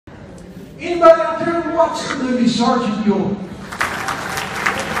Anybody out there ever watch the movie Sergeant York?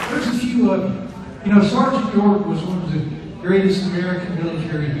 There's a few of you. You know, Sergeant York was one of the greatest American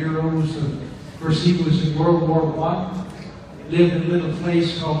military heroes. Of course, he was in World War I. Lived in a little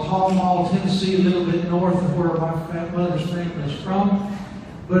place called Pall Mall, Tennessee, a little bit north of where my mother's family is from.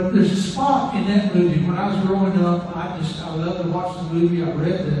 But there's a spot in that movie. When I was growing up, I loved to watch the movie. I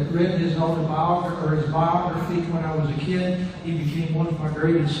read his autobiography or his biography when I was a kid. He became one of my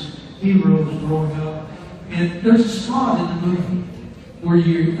greatest heroes growing up. And there's a spot in the movie where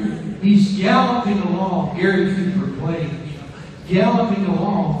he's galloping along. Gary Cooper playing, galloping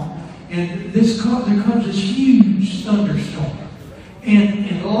along, and there comes this huge thunderstorm,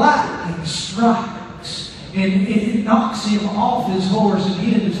 and lightning strikes, and it knocks him off his horse, and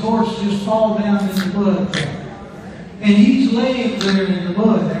he and his horse just fall down in the mud. And he's laying there in the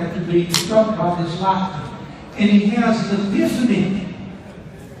mud after being struck by this lightning, and he has an epiphany.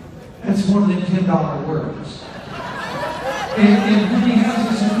 That's one of them $10 words. And when he has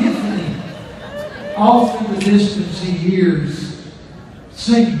this epiphany, all through the distance he hears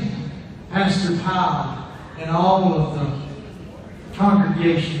singing, Pastor Powell and all of the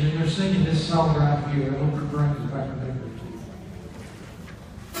congregation, and they're singing this song right here. I hope it brings back a memory to you.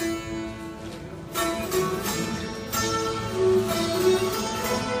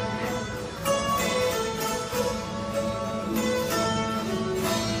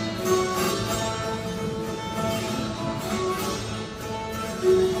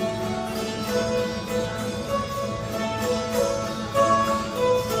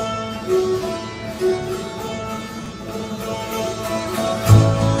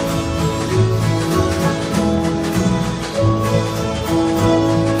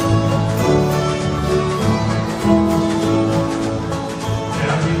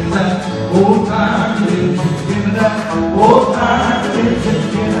 Old time religion, give me that. Old time religion,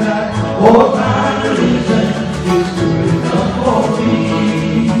 give me that. Old time religion is good enough for me.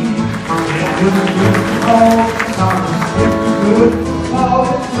 It was good for all the times, it was good for all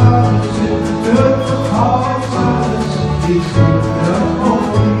the times, it was good for all the times, it's good enough for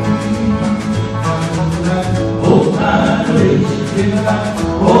me. Old time religion, give me that.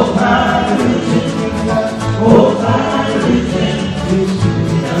 Old time religion, give me that. Old time religion is good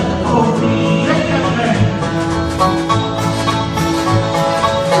enough for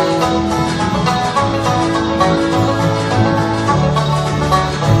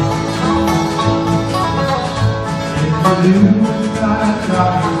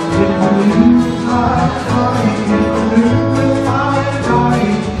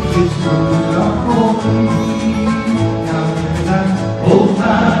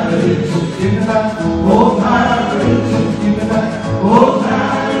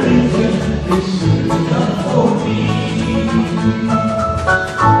me.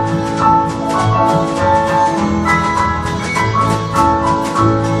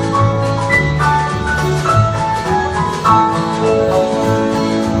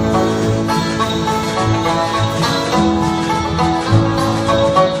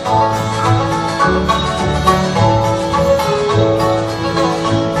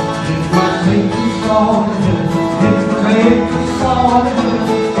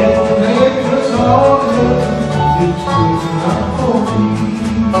 It's good enough.